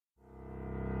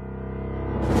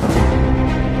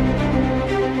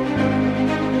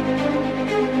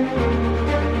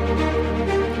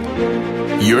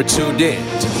You're tuned in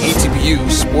to ETBU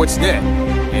Sportsnet,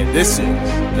 and this is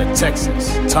the Texas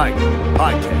Tiger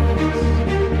Podcast.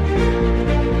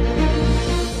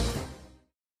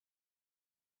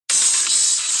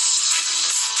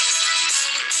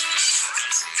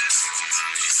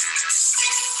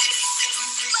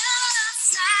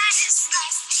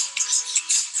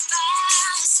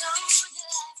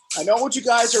 I know what you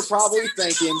guys are probably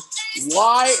thinking.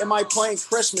 Why am I playing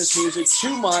Christmas music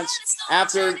 2 months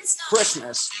after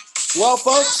Christmas? Well,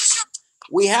 folks,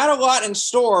 we had a lot in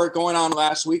store going on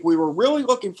last week. We were really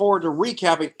looking forward to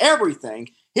recapping everything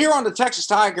here on the Texas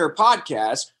Tiger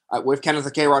Podcast with Kenneth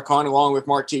the K-Rock Khan along with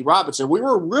Mark T. Robinson. We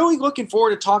were really looking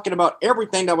forward to talking about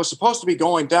everything that was supposed to be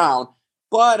going down,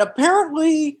 but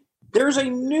apparently there's a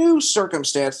new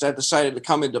circumstance that decided to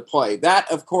come into play. That,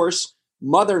 of course,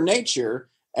 Mother Nature.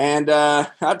 And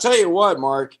I'll tell you what,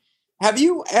 Mark, have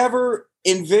you ever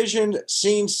envisioned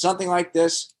seeing something like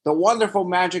this? The wonderful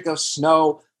magic of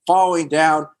snow falling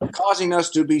down, causing us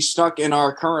to be stuck in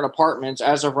our current apartments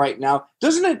as of right now.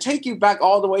 Doesn't it take you back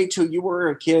all the way to you were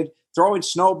a kid, throwing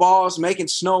snowballs, making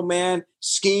snowman,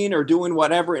 skiing, or doing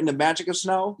whatever in the magic of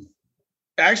snow?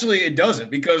 Actually, it doesn't,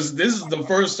 because this is the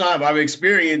first time I've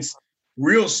experienced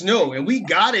real snow, and we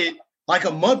got it like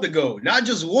a month ago. Not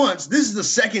just once. This is the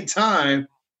second time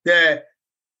that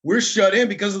we're shut in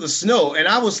because of the snow. And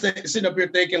I was sitting up here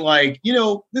thinking, like, you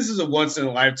know, this is a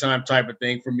once-in-a-lifetime type of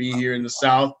thing for me here in the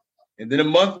South. And then a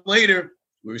month later,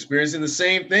 we're experiencing the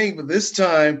same thing. But this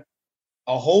time,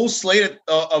 a whole slate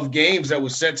of games that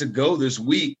was set to go this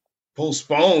week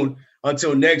postponed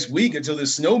until next week, until the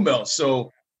snow melts.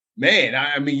 So, man,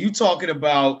 I mean, you talking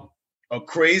about a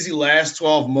crazy last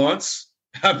 12 months.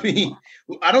 I mean,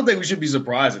 I don't think we should be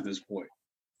surprised at this point.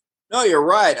 No, you're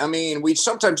right. I mean, we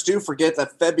sometimes do forget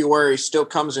that February still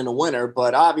comes in the winter,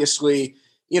 but obviously,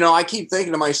 you know, I keep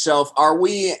thinking to myself, are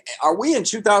we in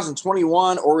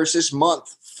 2021, or is this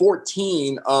month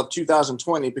 14 of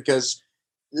 2020? Because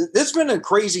it's been a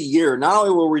crazy year. Not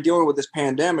only were we dealing with this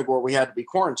pandemic where we had to be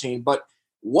quarantined, but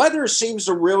weather seems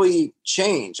to really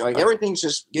change. Like, everything's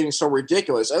just getting so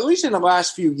ridiculous, at least in the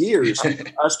last few years.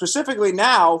 Specifically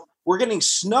now, we're getting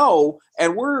snow,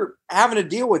 and we're having to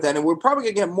deal with that. And we're probably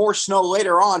going to get more snow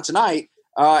later on tonight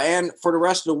and for the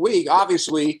rest of the week.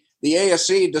 Obviously, the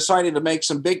ASC decided to make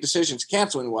some big decisions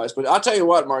canceling-wise. But I'll tell you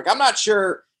what, Mark, I'm not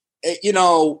sure, you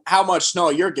know, how much snow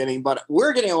you're getting, but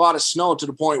we're getting a lot of snow to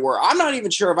the point where I'm not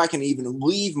even sure if I can even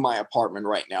leave my apartment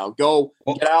right now, go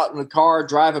get out in the car,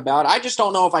 drive about. I just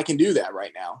don't know if I can do that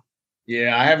right now.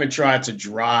 Yeah, I haven't tried to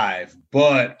drive,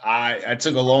 but I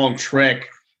took a long trek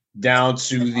down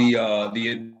to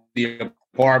the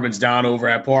apartments down over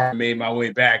at Park, made my way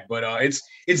back. But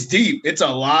it's deep. It's a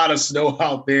lot of snow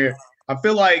out there. I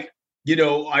feel like, you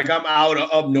know, like I'm out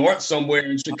up north somewhere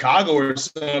in Chicago or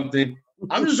something.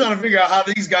 I'm just trying to figure out how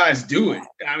these guys do it.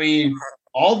 I mean,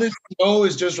 all this snow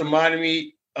is just reminding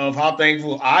me of how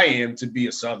thankful I am to be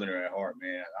a Southerner at heart,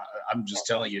 man. I'm just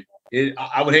telling you,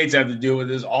 I would hate to have to deal with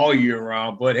this all year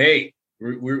round, but hey,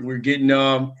 we're getting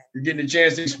a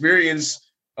chance to experience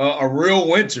a real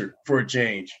winter for a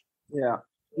change. Yeah.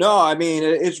 No, I mean,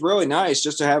 it's really nice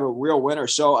just to have a real winter.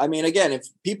 So, I mean, again, if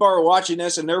people are watching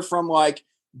this and they're from like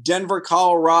Denver,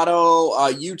 Colorado,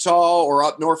 Utah, or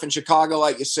up north in Chicago,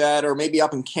 like you said, or maybe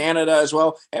up in Canada as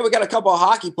well. Hey, we got a couple of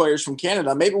hockey players from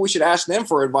Canada. Maybe we should ask them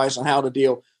for advice on how to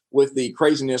deal with the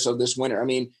craziness of this winter. I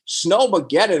mean,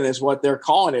 Snowmageddon is what they're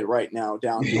calling it right now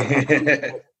down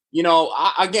here. You know,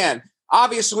 again,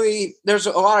 obviously there's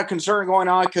a lot of concern going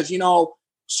on because, you know,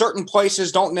 certain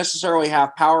places don't necessarily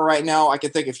have power right now. I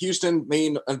can think of Houston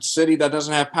being a city that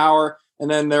doesn't have power. And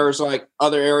then there's like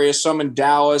other areas, some in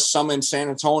Dallas, some in San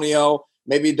Antonio,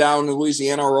 maybe down in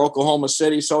Louisiana or Oklahoma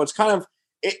City. So it's kind of,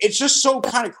 it's just so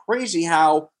kind of crazy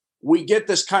how we get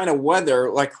this kind of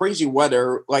weather, like crazy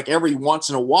weather, like every once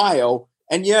in a while.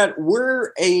 And yet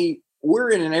we're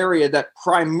in an area that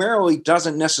primarily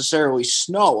doesn't necessarily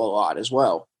snow a lot as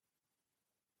well.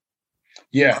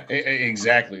 Yeah,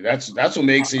 exactly. That's what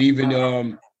makes it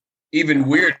even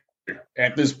weirder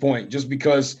at this point, just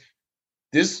because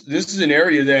this is an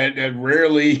area that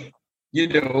rarely, you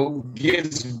know,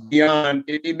 gets beyond.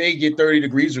 It may get 30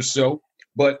 degrees or so,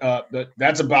 but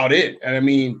that's about it. And I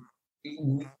mean,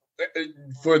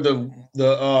 for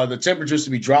the temperatures to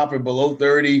be dropping below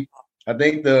 30, I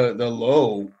think the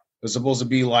low is supposed to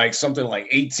be like something like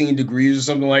 18 degrees or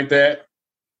something like that.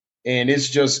 And it's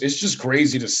just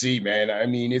crazy to see, man. I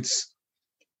mean, it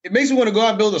makes me want to go out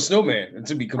and build a snowman, and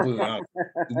to be completely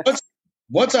honest.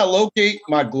 Once I locate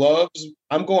my gloves,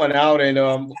 I'm going out and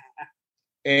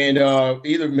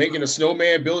either making a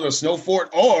snowman, building a snow fort,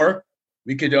 or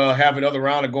we could have another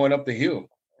round of going up the hill.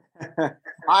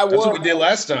 That's what we did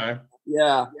last time.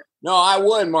 Yeah. No, I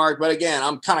would, Mark. But again,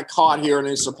 I'm kind of caught here in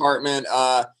this apartment.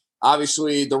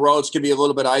 Obviously, the roads can be a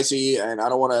little bit icy, and I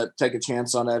don't want to take a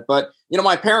chance on that. But,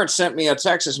 my parents sent me a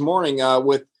text this morning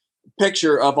with a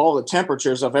picture of all the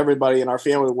temperatures of everybody in our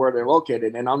family where they're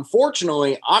located. And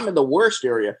unfortunately, I'm in the worst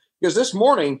area because this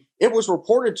morning it was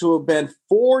reported to have been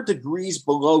 4 degrees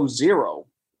below zero,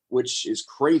 which is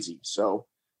crazy. So,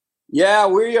 yeah,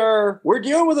 we're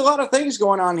dealing with a lot of things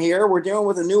going on here. We're dealing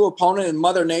with a new opponent in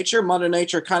Mother Nature. Mother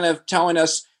Nature kind of telling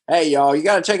us, hey, y'all, you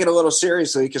got to take it a little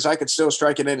seriously because I could still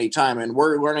strike at any time. And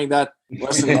we're learning that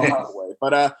lesson the hard way.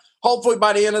 But hopefully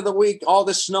by the end of the week, all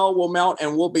this snow will melt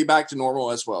and we'll be back to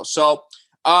normal as well. So,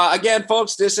 again,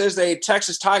 folks, this is a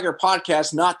Texas Tiger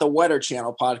podcast, not the Weather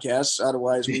Channel podcast.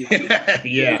 Otherwise, we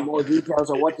have more details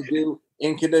on what to do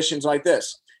in conditions like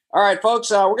this. All right,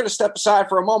 folks, we're going to step aside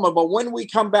for a moment. But when we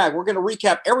come back, we're going to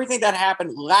recap everything that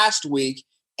happened last week.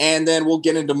 And then we'll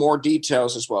get into more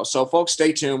details as well. So, folks,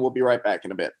 stay tuned. We'll be right back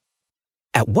in a bit.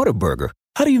 At Whataburger,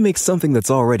 how do you make something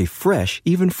that's already fresh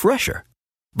even fresher?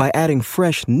 By adding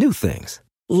fresh new things,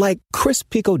 like crisp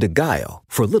pico de gallo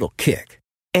for a little kick,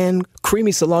 and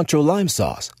creamy cilantro lime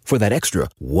sauce for that extra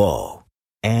whoa,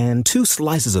 and 2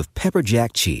 slices of pepper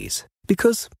jack cheese,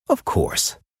 because, of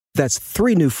course. That's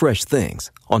 3 new fresh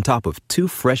things on top of 2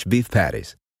 fresh beef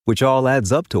patties, which all adds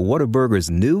up to Whataburger's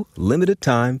new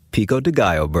limited-time Pico de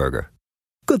Gallo burger.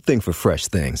 Good thing for fresh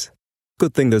things.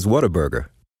 Good thing there's Whataburger.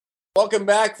 Welcome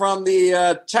back from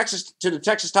the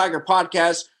Texas Tiger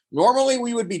podcast. Normally,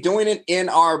 we would be doing it in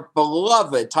our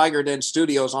beloved Tiger Den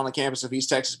studios on the campus of East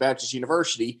Texas Baptist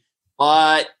University,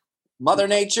 but Mother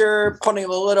Nature putting a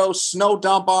little snow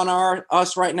dump on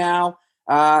us right now.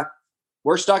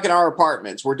 We're stuck in our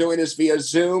apartments. We're doing this via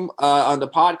Zoom on the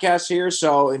podcast here.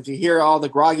 So if you hear all the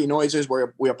groggy noises,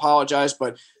 we apologize,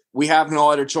 but we have no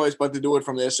other choice but to do it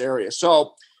from this area.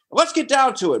 So let's get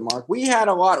down to it, Mark. We had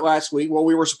a lot last week. Well,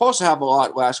 we were supposed to have a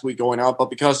lot last week going on,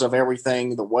 but because of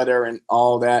everything, the weather and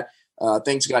all that,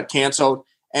 things got canceled.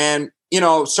 And,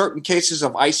 certain cases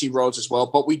of icy roads as well.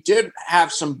 But we did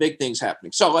have some big things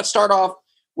happening. So let's start off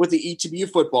with the ETBU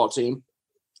football team.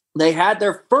 They had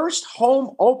their first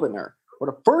home opener. For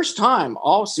the first time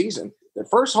all season, their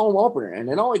first home opener. And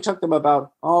it only took them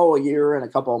about, a year and a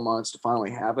couple of months to finally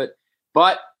have it.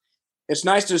 But it's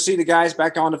nice to see the guys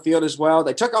back on the field as well.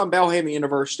 They took on Belhaven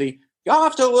University. Got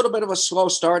off to a little bit of a slow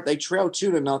start. They trailed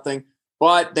 2-0,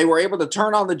 but they were able to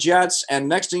turn on the Jets. And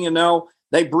next thing you know,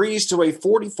 they breezed to a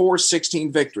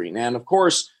 44-16 victory. And, of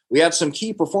course, we had some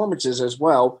key performances as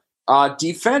well.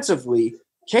 Defensively,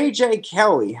 KJ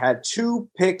Kelly had 2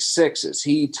 pick sixes.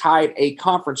 He tied a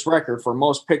conference record for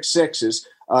most pick sixes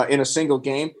in a single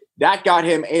game. That got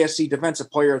him ASC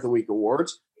Defensive Player of the Week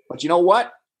awards. But you know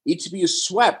what? ETBU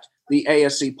swept the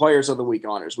ASC Players of the Week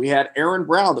honors. We had Aaron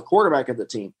Brown, the quarterback of the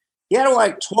team. He had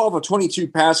 12 of 22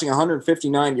 passing,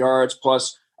 159 yards,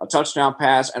 plus a touchdown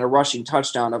pass and a rushing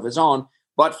touchdown of his own.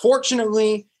 But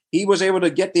fortunately, he was able to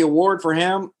get the award for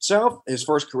himself, his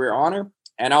first career honor.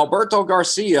 And Alberto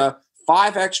Garcia,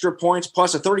 5 extra points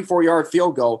plus a 34-yard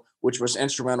field goal, which was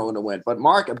instrumental in the win. But,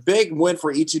 Mark, a big win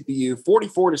for ETBU,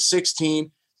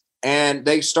 44-16, and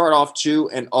they start off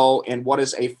 2-0 in what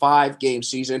is a 5-game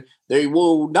season. They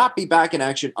will not be back in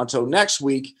action until next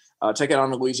week, taking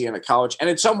on Louisiana College. And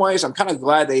in some ways, I'm kind of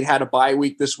glad they had a bye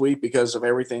week this week because of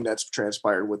everything that's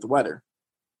transpired with the weather.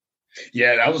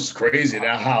 Yeah, that was crazy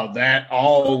how that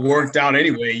all worked out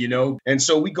anyway, And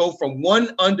so we go from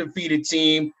one undefeated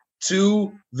team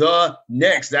to the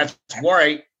next. That's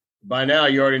right. By now,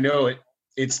 you already know it.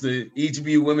 It's the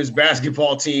ETBU women's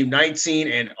basketball team,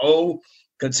 19-0,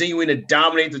 continuing to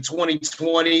dominate the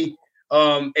 2020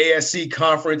 ASC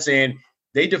conference. And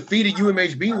they defeated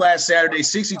UMHB last Saturday,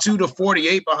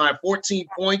 62-48, behind 14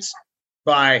 points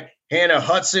by Hannah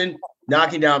Hudson,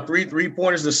 knocking down 3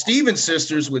 3-pointers. The Stevens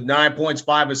sisters with 9 points,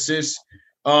 5 assists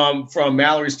from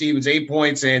Mallory Stevens, 8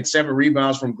 points, and 7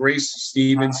 rebounds from Grace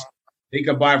Stevens. They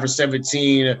combined for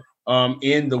 17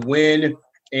 in the win,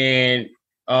 and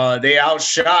they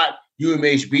outshot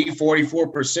UMHB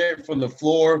 44% from the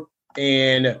floor,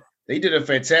 and they did a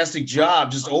fantastic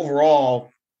job just overall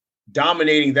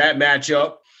dominating that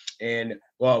matchup. And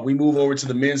we move over to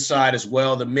the men's side as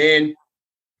well. The men,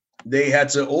 they had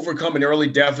to overcome an early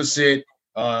deficit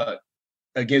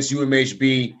against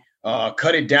UMHB,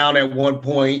 cut it down at one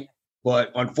point,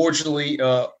 but unfortunately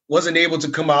wasn't able to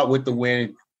come out with the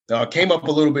win. Came up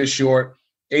a little bit short,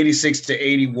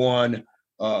 86-81,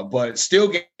 but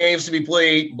still games to be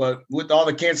played. But with all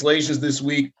the cancellations this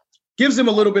week, gives them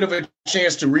a little bit of a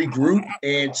chance to regroup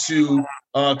and to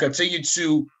continue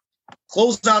to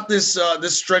close out this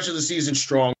stretch of the season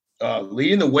strong.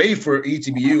 leading the way for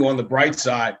ETBU on the bright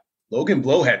side. Logan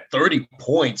Blow had 30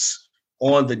 points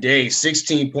on the day,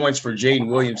 16 points for Jaden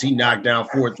Williams. He knocked down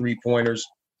 4 3-pointers.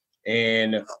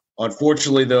 And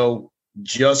unfortunately, though,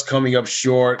 just coming up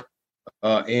short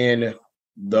in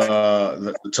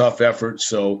the tough effort.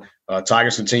 So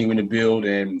Tigers continuing to build,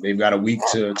 and they've got a week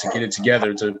to get it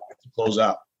together to close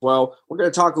out. Well, we're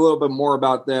going to talk a little bit more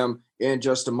about them in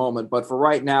just a moment. But for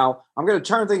right now, I'm going to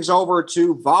turn things over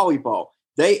to volleyball.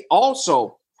 They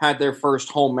also had their first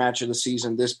home match of the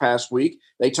season this past week.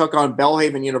 They took on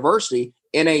Belhaven University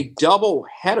in a double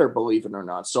header, believe it or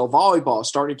not. So volleyball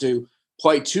started to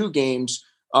play 2 games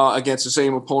against the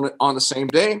same opponent on the same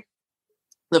day.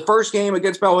 The first game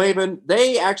against Belhaven,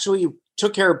 they actually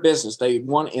took care of business. They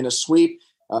won in a sweep.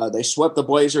 They swept the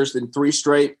Blazers in 3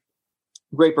 straight.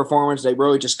 Great performance. They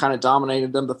really just kind of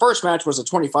dominated them. The first match was a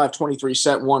 25-23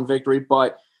 set 1 victory,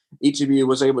 but ETBU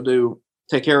was able to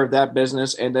take care of that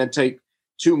business and then take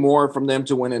 2 more from them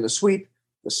to win in the sweep.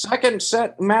 The second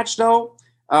set match, though,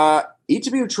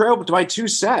 ETBU trailed by 2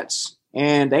 sets,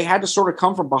 and they had to sort of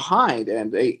come from behind,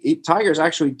 and Tigers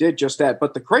actually did just that.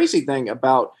 But the crazy thing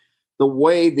about the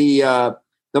way the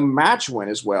match went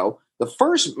as well, the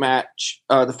first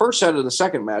set of the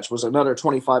second match was another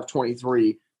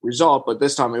 25-23 result, but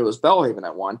this time it was Belhaven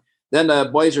that won. Then the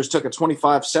Blazers took a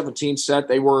 25-17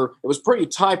 set. It was pretty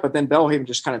tight, but then Belhaven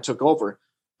just kind of took over.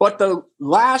 But the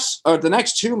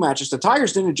next 2 matches, the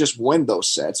Tigers didn't just win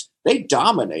those sets. They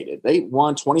dominated. They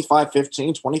won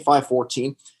 25-15,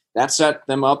 25-14. That set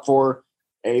them up for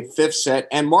a 5th set.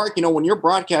 And Mark, when you're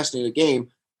broadcasting a game,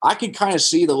 I could kind of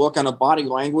see the look on the body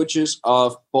languages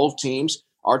of both teams.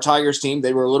 Our Tigers team,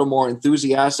 they were a little more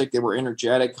enthusiastic. They were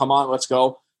energetic. Come on, let's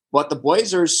go. But the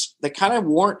Blazers, they kind of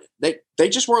weren't – they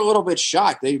just were a little bit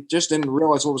shocked. They just didn't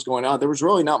realize what was going on. There was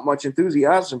really not much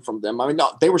enthusiasm from them. I mean,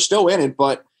 no, they were still in it,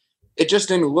 but it just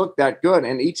didn't look that good.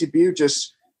 And ETBU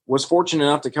just was fortunate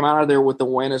enough to come out of there with the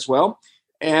win as well.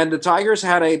 And the Tigers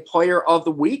had a player of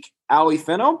the week, Allie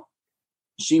Finno.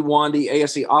 She won the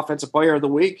ASC Offensive Player of the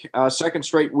Week, second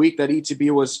straight week that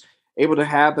ETBU was able to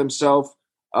have themselves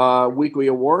a weekly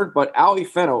award. But Allie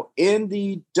Finno, in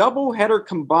the doubleheader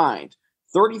combined,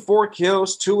 34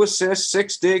 kills, 2 assists,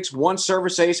 6 digs, 1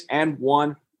 service ace, and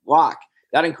 1 block.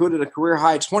 That included a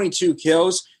career-high 22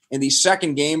 kills in the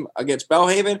second game against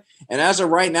Belhaven. And as of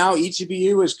right now,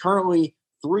 ETBU is currently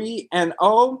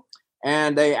 3-0,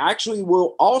 and they actually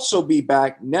will also be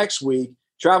back next week,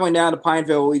 traveling down to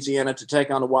Pineville, Louisiana, to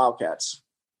take on the Wildcats.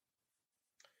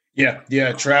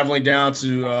 Yeah, traveling down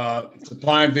to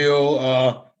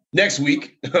Pineville next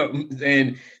week.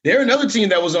 And they're another team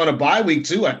that was on a bye week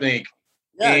too, I think.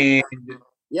 Yeah,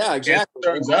 exactly. It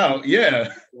turns out,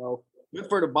 yeah. Well, good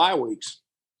for the bye weeks.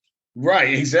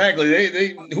 Right, exactly.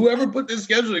 They whoever put this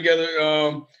schedule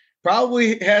together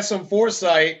probably had some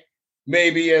foresight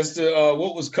maybe as to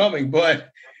what was coming, but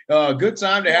good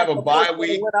time to have a bye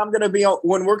week.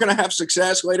 When we're going to have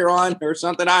success later on or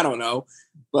something, I don't know.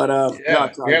 But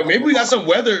maybe we got some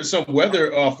weather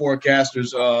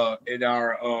forecasters in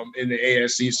the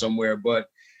ASC somewhere. But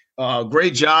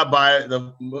great job by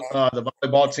the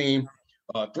volleyball team.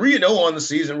 3-0 on the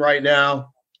season right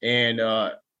now, and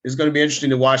it's going to be interesting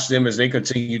to watch them as they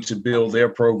continue to build their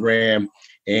program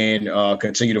and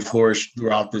continue to flourish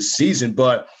throughout this season.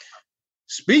 But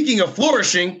speaking of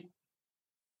flourishing,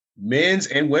 men's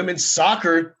and women's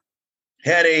soccer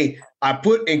had I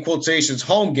put in quotations,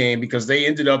 home game because they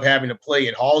ended up having to play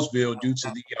in Hallsville due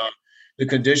to the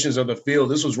conditions of the field.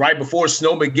 This was right before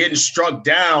Snowmageddon struck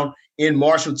down in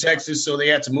Marshall, Texas, so they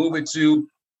had to move it to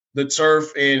the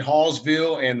turf in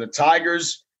Hallsville. And the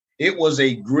Tigers, it was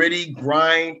a gritty,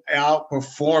 grind-out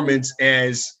performance.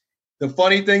 As the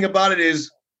funny thing about it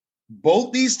is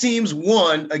both these teams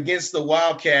won against the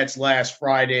Wildcats last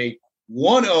Friday,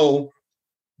 1-0.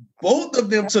 Both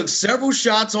of them took several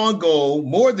shots on goal,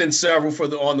 more than several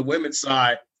on the women's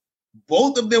side.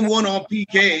 Both of them won on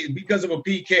PK because of a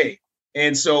PK.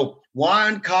 And so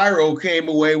Juan Cairo came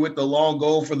away with the long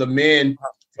goal for the men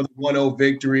for the 1-0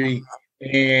 victory.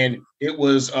 And it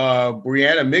was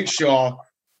Brianna Migshaw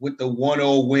with the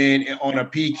 1-0 win on a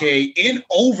PK in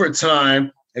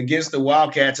overtime against the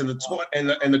Wildcats. And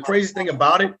the crazy thing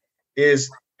about it is,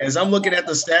 as I'm looking at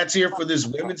the stats here for this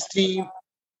women's team,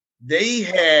 they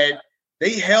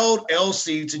held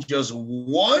LC to just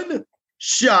 1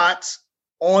 shot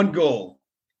on goal.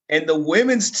 And the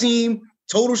women's team,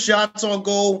 total shots on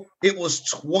goal, it was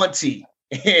 20.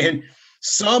 And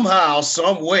somehow,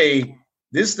 some way,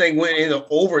 this thing went into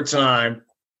overtime,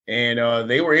 and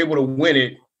they were able to win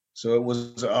it. So it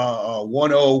was a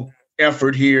 1-0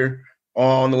 effort here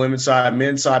on the women's side.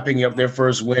 Men's side picking up their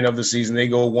first win of the season. They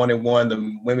go 1-1.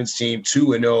 The women's team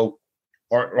 2-0,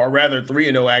 or rather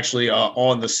 3-0 actually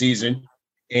on the season.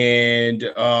 And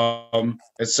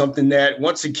it's something that,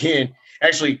 once again,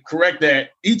 actually correct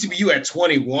that, ETBU had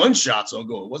 21 shots on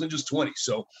goal. It wasn't just 20.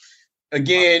 So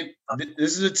again,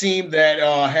 this is a team that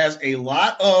has a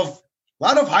lot of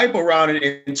hype around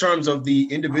it in terms of the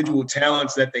individual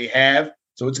talents that they have.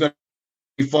 So it's going to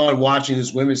be fun watching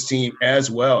this women's team as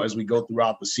well as we go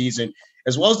throughout the season,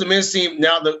 as well as the men's team.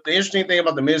 Now, the interesting thing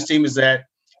about the men's team is that,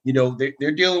 you know,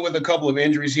 they're dealing with a couple of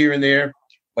injuries here and there.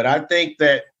 But I think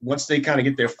that once they kind of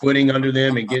get their footing under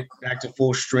them and get back to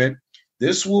full strength,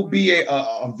 this will be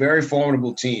a very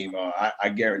formidable team. I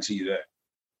guarantee you that.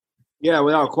 Yeah,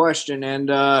 without question. And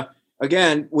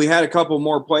again, we had a couple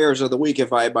more players of the week,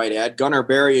 if I might add. Gunnar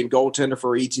Berry and goaltender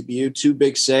for ETBU, 2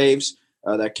 big saves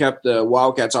that kept the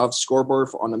Wildcats off the scoreboard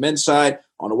on the men's side.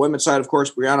 On the women's side, of course,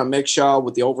 Brianna Mickshaw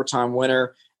with the overtime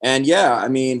winner. And, yeah, I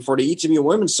mean, for the ETBU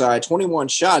women's side, 21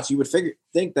 shots, you would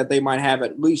think that they might have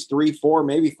at least 3, 4,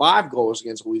 maybe 5 goals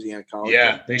against Louisiana College.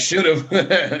 Yeah, they should have.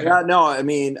 Yeah, no, I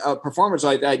mean, a performance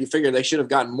like that, you figure they should have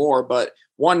gotten more. But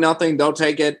 1-0, they'll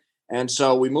take it. And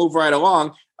so we move right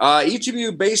along.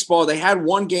 ETBU baseball, they had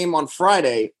one game on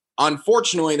Friday.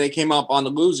 Unfortunately, they came up on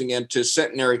the losing end to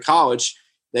Centenary College.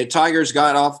 The Tigers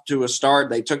got off to a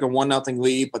start. They took a 1-0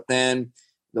 lead, but then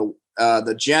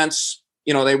the Gents –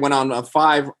 you know, they went on a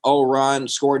 5-0 run,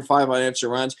 scored 5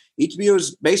 unanswered runs.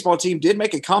 ETBU's baseball team did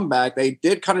make a comeback. They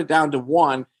did cut it down to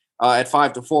 1 at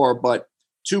 5-4, but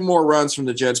 2 more runs from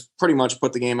the Jets pretty much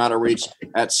put the game out of reach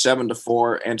at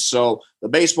 7-4. And so the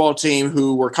baseball team,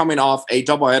 who were coming off a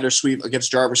doubleheader sweep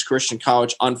against Jarvis Christian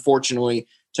College, unfortunately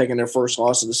taking their first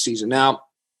loss of the season. Now,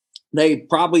 they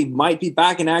probably might be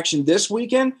back in action this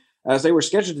weekend, as they were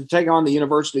scheduled to take on the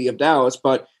University of Dallas,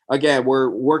 but again, we're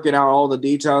working out all the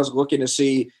details, looking to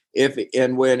see if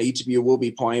and when ETBU will be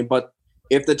playing. But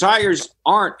if the Tigers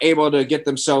aren't able to get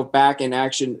themselves back in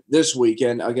action this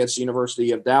weekend against the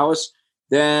University of Dallas,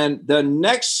 then the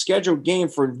next scheduled game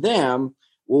for them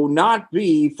will not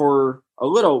be for a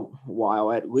little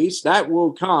while at least. That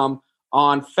will come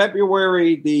on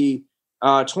February the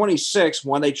 26th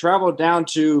when they travel down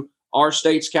to our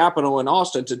state's capital in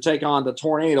Austin to take on the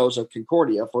Tornadoes of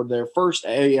Concordia for their first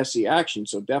ASC action.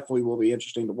 So definitely will be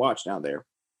interesting to watch down there.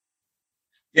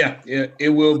 Yeah,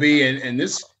 it will be. And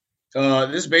this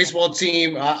baseball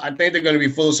team, I think they're going to be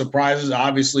full of surprises.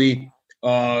 Obviously,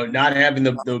 not having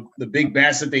the big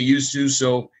bats that they used to.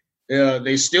 So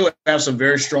they still have some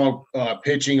very strong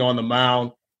pitching on the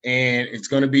mound, and it's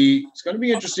going to be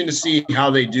interesting to see how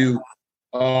they do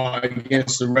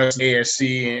against the rest of the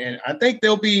ASC. And I think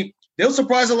they'll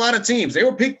surprise a lot of teams. They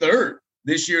were picked 3rd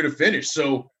this year to finish.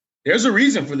 So there's a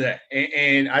reason for that.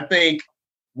 And I think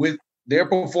with their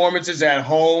performances at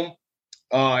home,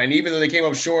 and even though they came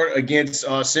up short against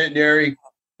Centenary,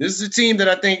 this is a team that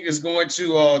I think is going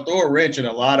to throw a wrench in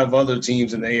a lot of other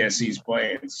teams in the ASC's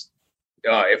plans,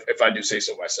 if I do say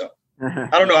so myself. I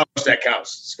don't know how much that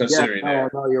counts, considering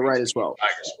that. No, you're right as well.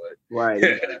 Tigers, but. Right.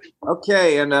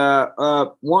 Okay, and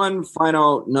one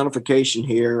final notification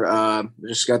here.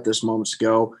 Just got this moments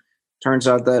ago. Turns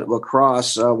out that La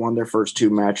Crosse won their first 2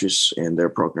 matches in their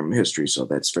program history, so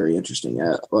that's very interesting.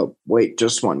 Wait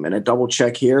just 1 minute. Double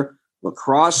check here. La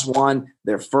Crosse won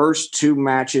their first 2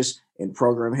 matches in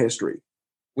program history.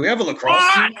 We have a La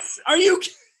Crosse team? Are you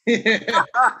kidding?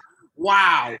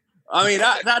 Wow. I mean,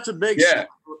 that's a big shock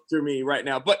to me right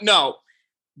now. But no.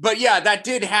 But, yeah, that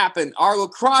did happen. Our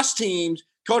lacrosse teams,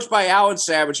 coached by Alan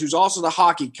Savage, who's also the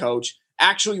hockey coach,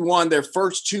 actually won their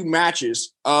first 2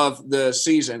 matches of the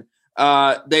season.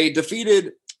 They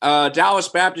defeated Dallas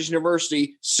Baptist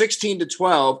University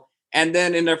 16-12, and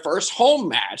then in their first home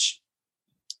match,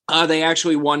 they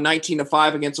actually won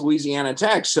 19-5 against Louisiana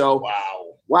Tech. So,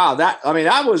 wow, that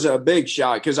was a big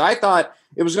shot because I thought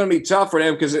it was going to be tough for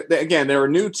them because, again, they're a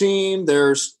new team.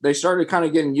 They started kind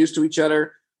of getting used to each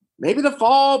other. Maybe the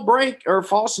fall break or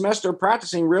fall semester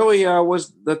practicing really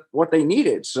was what they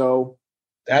needed. So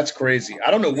that's crazy. I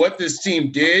don't know what this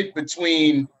team did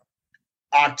between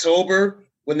October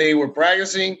when they were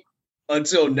practicing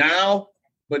until now,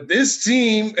 but this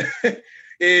team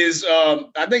is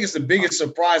I think it's the biggest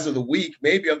surprise of the week,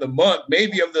 maybe of the month,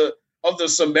 maybe of the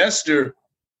semester,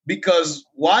 because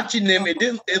watching them,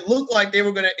 it looked like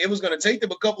it was gonna take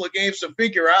them a couple of games to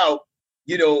figure out,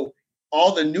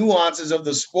 all the nuances of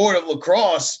the sport of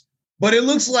lacrosse, but it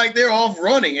looks like they're off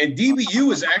running. And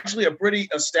DBU is actually a pretty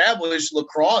established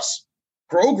lacrosse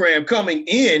program coming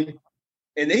in,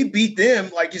 and they beat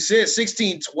them, like you said,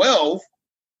 16-12,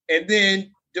 and then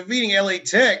defeating LA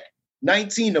Tech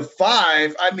 19-5.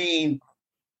 I mean,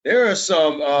 there are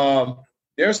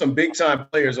some big time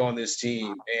players on this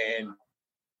team, and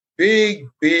big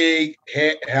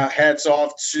hats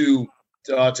off to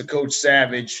Coach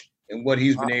Savage and what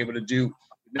he's been able to do.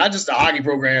 Not just the hockey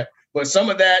program, but some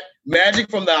of that magic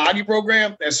from the hockey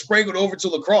program that's sprinkled over to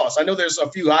lacrosse. I know there's a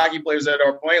few hockey players that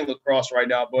are playing lacrosse right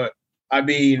now, but I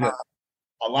mean,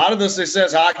 a lot of the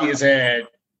success hockey has had,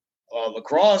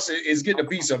 lacrosse is getting a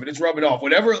piece of it. It's rubbing off.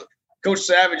 Whatever Coach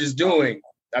Savage is doing,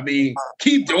 I mean,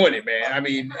 keep doing it, man. I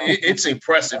mean, it's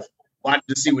impressive watching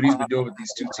to see what he's been doing with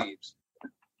these two teams.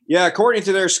 Yeah, according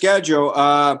to their schedule,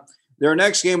 their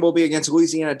next game will be against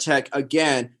Louisiana Tech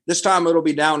again. This time it'll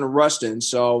be down in Ruston.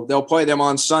 So they'll play them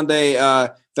on Sunday,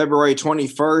 February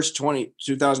 21st,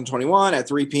 2021 at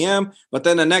 3 p.m. But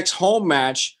then the next home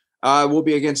match will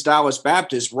be against Dallas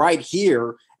Baptist right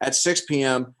here at 6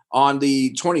 p.m. on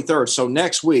the 23rd. So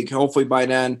next week, hopefully by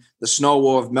then, the snow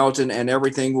will have melted and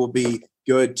everything will be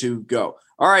good to go.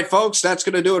 All right, folks, that's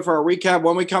going to do it for our recap.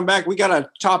 When we come back, we got a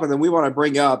topic that we want to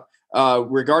bring up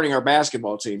regarding our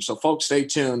basketball team. So, folks, stay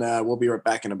tuned. We'll be right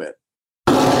back in a bit.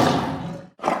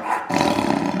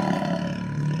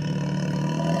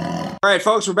 All right,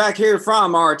 folks, we're back here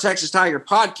from our Texas Tiger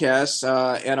podcast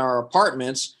in our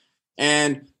apartments.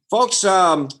 And, folks,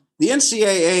 the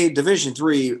NCAA Division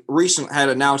III recently had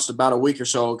announced about a week or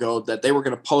so ago that they were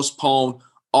going to postpone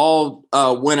all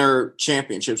winter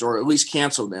championships, or at least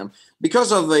cancel them,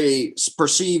 because of a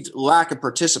perceived lack of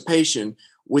participation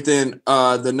within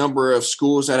the number of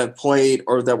schools that have played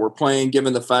or that were playing,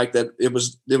 given the fact that it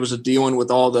was a dealing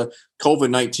with all the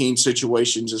COVID-19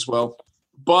 situations as well.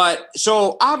 But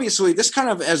so obviously this kind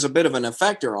of has a bit of an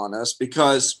effector on us,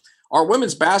 because our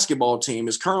women's basketball team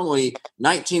is currently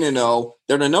 19-0.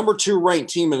 They're the number 2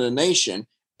 ranked team in the nation.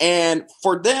 And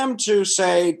for them to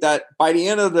say that by the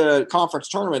end of the conference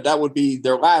tournament, that would be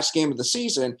their last game of the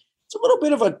season, it's a little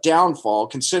bit of a downfall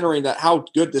considering that how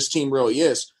good this team really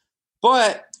is.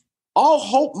 But all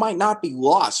hope might not be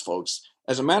lost, folks.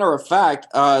 As a matter of fact,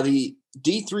 the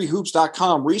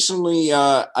D3Hoops.com recently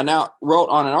wrote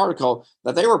on an article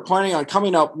that they were planning on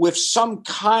coming up with some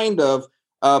kind of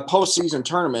postseason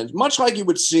tournament, much like you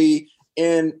would see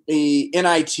in the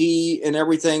NIT and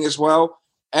everything as well.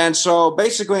 And so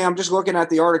basically, I'm just looking at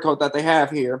the article that they have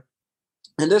here,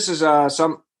 and this is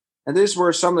these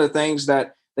were some of the things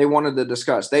that they wanted to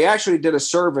discuss. They actually did a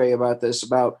survey about this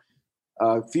about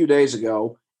a few days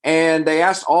ago, and they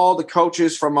asked all the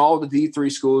coaches from all the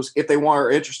D3 schools if they were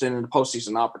interested in the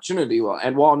postseason opportunity.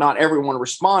 And while not everyone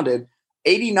responded,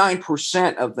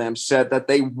 89% of them said that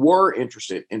they were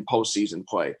interested in postseason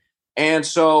play. And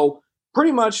so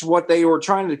pretty much what they were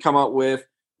trying to come up with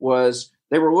was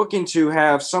they were looking to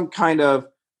have some kind of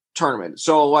tournament.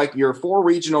 So like your 4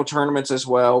 regional tournaments as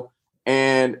well.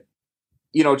 And,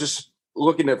 just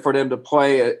looking for them to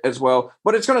play as well.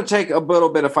 But it's going to take a little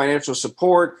bit of financial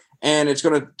support, and it's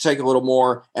going to take a little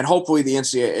more. And hopefully the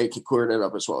NCAA can clear that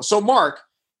up as well. So, Mark,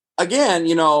 again,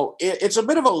 it's a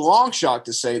bit of a long shot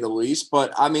to say the least.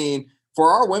 But, I mean,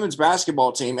 for our women's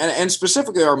basketball team and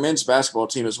specifically our men's basketball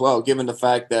team as well, given the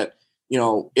fact that,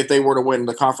 if they were to win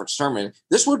the conference tournament,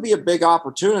 this would be a big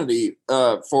opportunity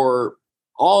for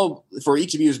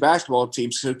ETBU's basketball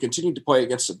teams to continue to play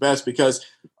against the best, because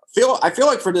I feel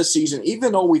like for this season,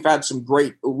 even though we've had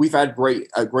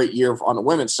a great year on the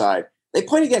women's side, they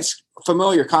played against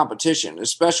familiar competition,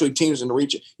 especially teams in the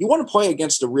region. You want to play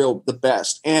against the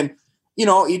best. And,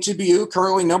 ETBU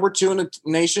currently number 2 in the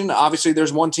nation. Obviously,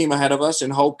 there's one team ahead of us in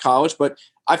Hope College, but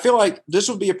I feel like this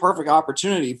would be a perfect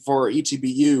opportunity for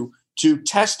ETBU to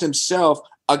test himself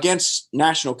against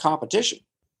national competition.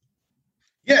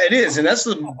 Yeah, it is. And that's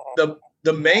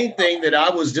the main thing that I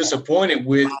was disappointed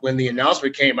with when the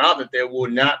announcement came out that there will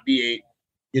not be a,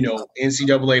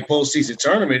 NCAA postseason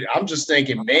tournament. I'm just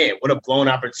thinking, man, what a blown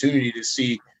opportunity to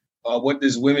see what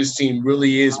this women's team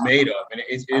really is made of. And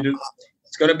it's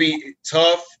going to be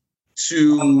tough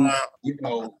to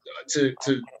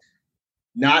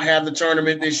not have the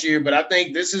tournament this year. But I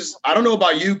think this is, I don't know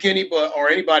about you, Kenny, or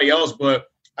anybody else, but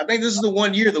I think this is the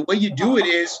one year. The way you do it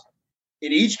is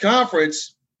in each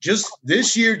conference, just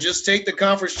this year, just take the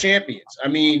conference champions. I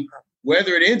mean,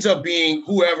 whether it ends up being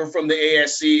whoever from the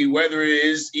ASC, whether it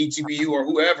is ETBU or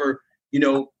whoever,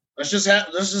 let's just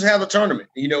have a tournament.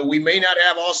 We may not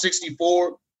have all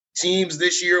 64 teams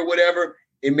this year or whatever.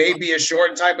 It may be a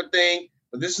short type of thing.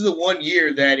 But this is the one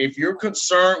year that if you're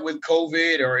concerned with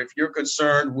COVID or if you're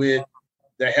concerned with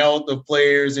the health of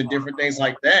players and different things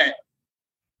like that,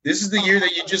 this is the year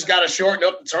that you just got to shorten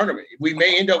up the tournament. We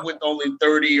may end up with only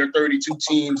 30 or 32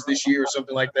 teams this year or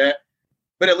something like that.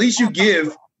 But at least you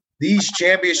give these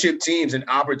championship teams an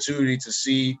opportunity to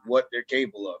see what they're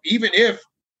capable of. Even if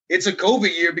it's a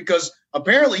COVID year because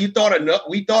apparently we thought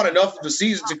enough of the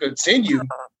season to continue.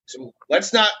 So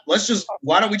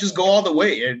why don't we just go all the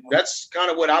way? And that's kind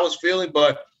of what I was feeling.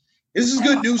 But this is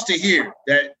good news to hear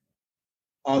that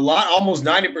almost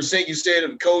 90%, you said,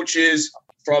 of coaches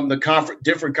from the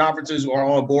different conferences are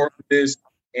on board with this.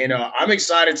 And I'm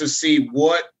excited to see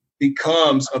what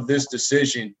becomes of this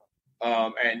decision.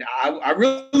 And I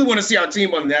really want to see our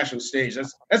team on the national stage.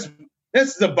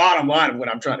 That's the bottom line of what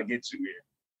I'm trying to get to here.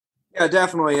 Yeah,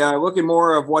 definitely. Looking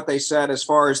more of what they said as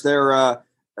far as their,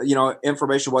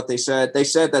 information, what they said. They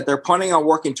said that they're planning on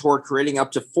working toward creating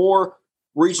up to 4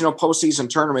 regional postseason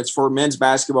tournaments for men's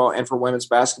basketball and for women's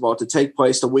basketball to take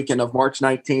place the weekend of March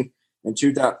 19th and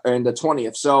the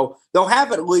 20th. So they'll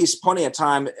have at least plenty of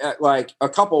time, like a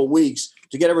couple of weeks,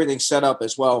 to get everything set up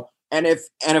as well. And if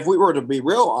we were to be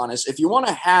real honest, if you want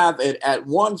to have it at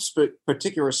one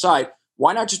particular site,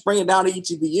 why not just bring it down to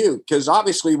ETBU? Because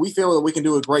obviously we feel that we can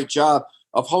do a great job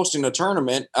of hosting a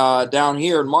tournament down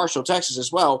here in Marshall, Texas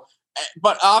as well.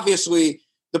 But obviously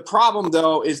the problem,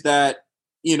 though, is that,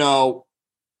 you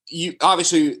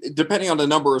obviously, depending on the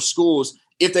number of schools,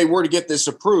 if they were to get this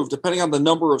approved, depending on the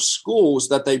number of schools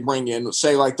that they bring in,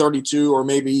 say like 32 or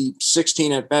maybe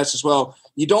 16 at best as well,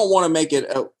 you don't want to make it,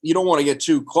 you don't want to get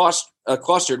too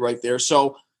clustered right there.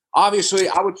 So obviously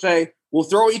I would say we'll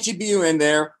throw ETBU in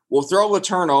there. We'll throw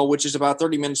LeTourneau, which is about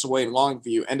 30 minutes away in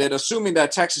Longview. And then assuming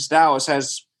that Texas Dallas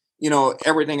has,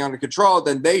 everything under control,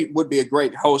 then they would be a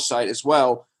great host site as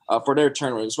well for their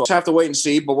tournament as well. Just have to wait and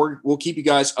see, but we'll keep you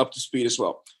guys up to speed as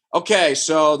well. Okay,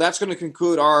 so that's going to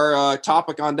conclude our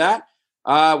topic on that.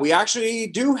 We actually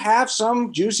do have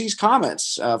some Juicy's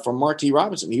comments from Mark T.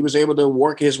 Robinson. He was able to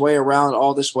work his way around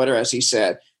all this weather, as he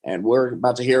said, and we'll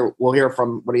hear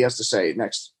from what he has to say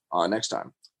next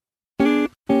time.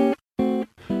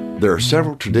 There are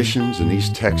several traditions in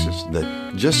East Texas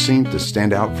that just seem to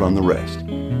stand out from the rest.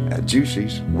 At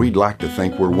Juicy's, we'd like to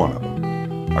think we're one of them.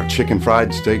 Our chicken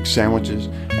fried steak sandwiches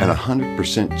and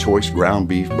 100% choice ground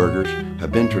beef burgers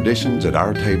have been traditions at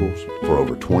our tables for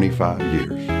over 25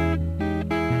 years.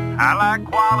 I like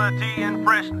quality and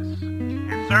freshness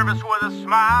and service with a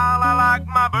smile. I like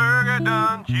my burger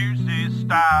done Juicy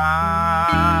style.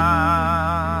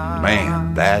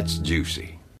 Man, that's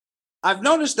juicy. I've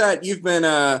noticed that you've been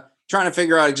trying to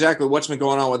figure out exactly what's been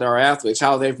going on with our athletes,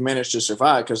 how they've managed to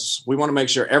survive, because we want to make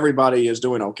sure everybody is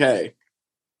doing okay.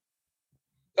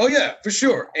 Oh, yeah, for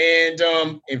sure. And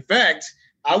in fact,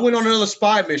 I went on another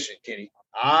spy mission, Kenny.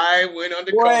 I went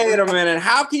undercover. Wait a minute.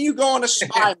 How can you go on a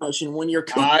spy mission when you're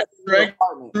I trekked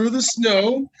through the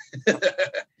snow?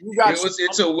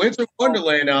 It's a winter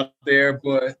wonderland out there,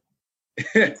 but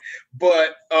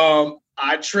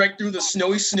I trekked through the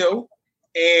snowy snow,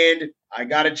 and I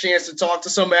got a chance to talk to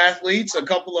some athletes, a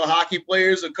couple of hockey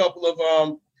players, a couple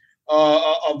of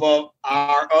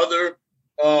our other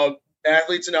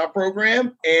athletes in our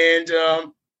program, and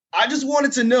I just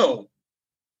wanted to know,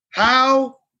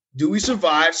 how do we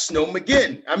survive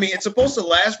Snowmageddon? I mean, it's supposed to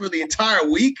last for the entire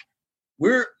week.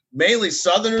 We're mainly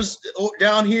Southerners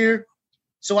down here,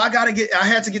 so I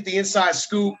had to get the inside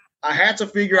scoop. I had to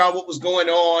figure out what was going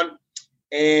on,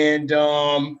 and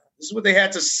this is what they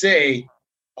had to say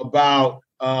about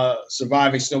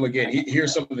surviving Snowmageddon.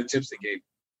 Here's some of the tips they gave.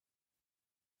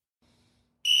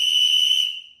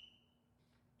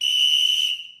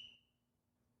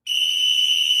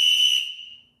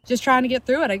 Just trying to get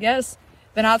through it, I guess.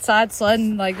 Been outside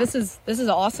sledding. Like, this is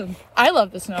awesome. I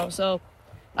love the snow, so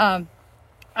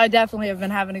I definitely have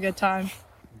been having a good time.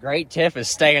 Great tip is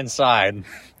stay inside.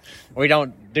 We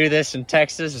don't do this in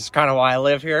Texas. It's kind of why I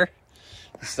live here.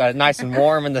 It's nice and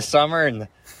warm in the summer,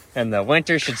 and the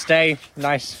winter should stay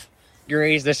nice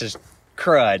degrees. This is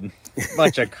crud.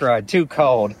 Bunch of crud. Too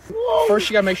cold. First,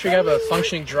 you got to make sure you have a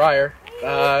functioning dryer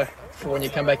for when you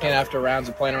come back in after rounds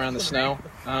of playing around in the snow.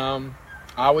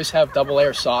 I always have double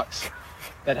layer socks.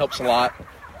 That helps a lot.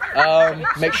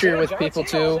 Make sure you're with people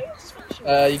too.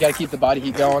 You got to keep the body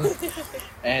heat going.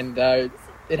 And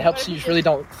it helps you really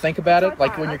don't think about it.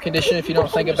 Like when you're conditioned, if you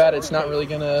don't think about it, it's not really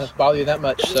going to bother you that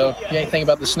much. So if you ain't thinking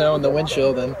about the snow and the wind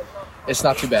chill, then it's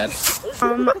not too bad.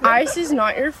 Ice is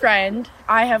not your friend.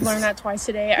 I have learned that twice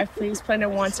today. I face planted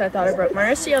once. I thought I broke my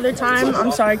wrist the other time.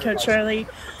 I'm sorry, Coach Shirley.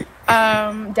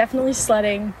 Definitely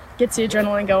sledding. Gets the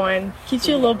adrenaline going. Keeps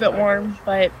you a little bit warm,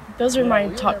 but those are my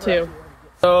top two.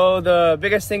 So the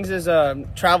biggest things is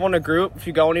travel in a group. If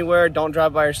you go anywhere, don't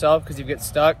drive by yourself because you get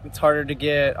stuck. It's harder to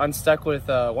get unstuck with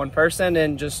one person,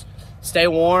 and just stay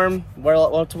warm, wear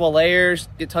multiple layers,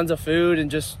 get tons of food, and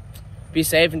just be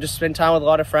safe and just spend time with a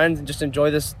lot of friends and just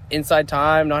enjoy this inside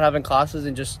time, not having classes,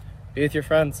 and just be with your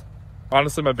friends.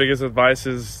 Honestly, my biggest advice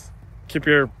is keep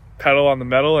your pedal on the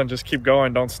metal and just keep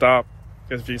going. Don't stop.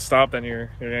 Because if you stop, then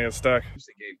you're going to get stuck.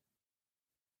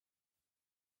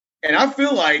 And I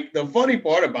feel like the funny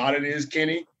part about it is,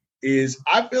 Kenny, is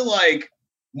I feel like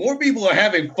more people are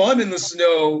having fun in the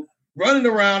snow, running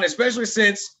around, especially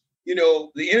since,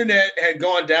 the internet had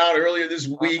gone down earlier this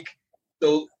week.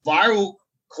 The viral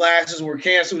classes were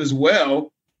canceled as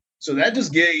well. So that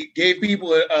just gave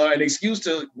people an excuse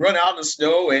to run out in the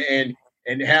snow and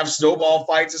have snowball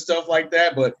fights and stuff like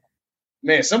that. But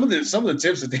man, some of the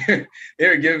tips that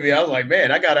they're giving me, I was like,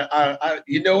 man,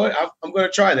 you know what? I'm going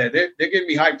to try that. They're getting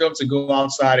me hyped up to go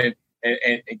outside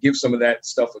and give some of that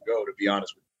stuff a go, to be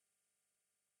honest with you.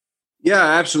 Yeah,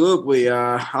 absolutely.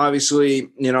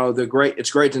 Obviously, it's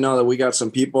great to know that we got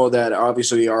some people that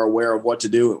obviously are aware of what to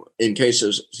do in case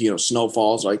of, snow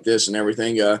falls like this and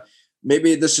everything.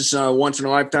 Maybe this is a once in a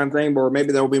lifetime thing, or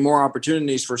maybe there will be more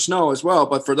opportunities for snow as well.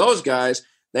 But for those guys,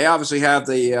 they obviously have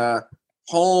the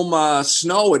home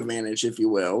snow advantage, if you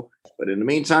will. But in the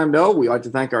meantime, though, we like to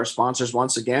thank our sponsors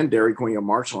once again: Dairy Queen of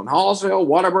Marshall and Hallsville,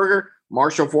 Whataburger,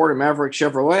 Marshall Ford and Maverick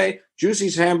Chevrolet,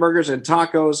 Juicy's Hamburgers and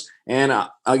Tacos. And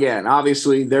again,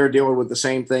 obviously, they're dealing with the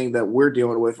same thing that we're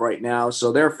dealing with right now.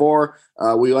 So therefore,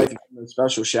 we like to give them a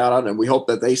special shout out, and we hope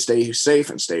that they stay safe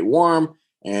and stay warm.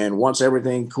 And once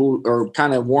everything cool or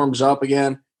kind of warms up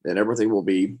again, then everything will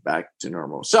be back to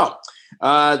normal. So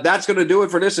that's going to do it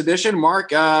for this edition.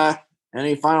 Mark,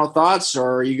 any final thoughts,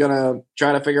 or are you going to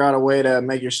try to figure out a way to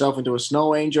make yourself into a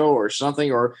snow angel or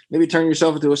something, or maybe turn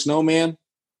yourself into a snowman?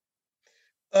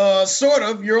 Sort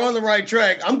of. You're on the right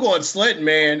track. I'm going sledding,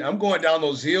 man. I'm going down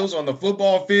those hills on the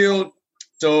football field.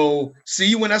 So see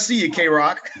you when I see you,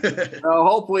 K-Rock.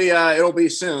 Hopefully it'll be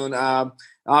soon.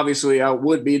 Obviously, I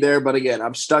would be there, but again,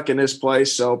 I'm stuck in this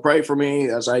place. So pray for me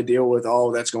as I deal with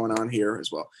all that's going on here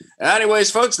as well. Anyways,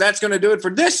 folks, that's going to do it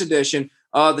for this edition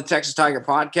of the Texas Tiger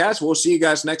Podcast. We'll see you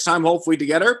guys next time, hopefully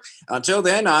together. Until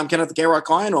then, I'm Kenneth the K-Rock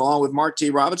Klein, along with Mark T.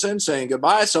 Robinson, saying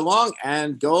goodbye, so long,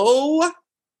 and go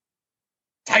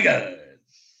Tigers!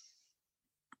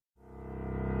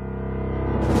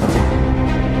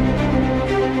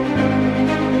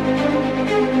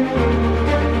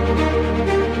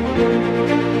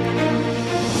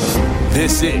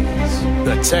 This is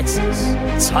the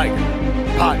Texas Tiger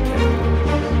Podcast.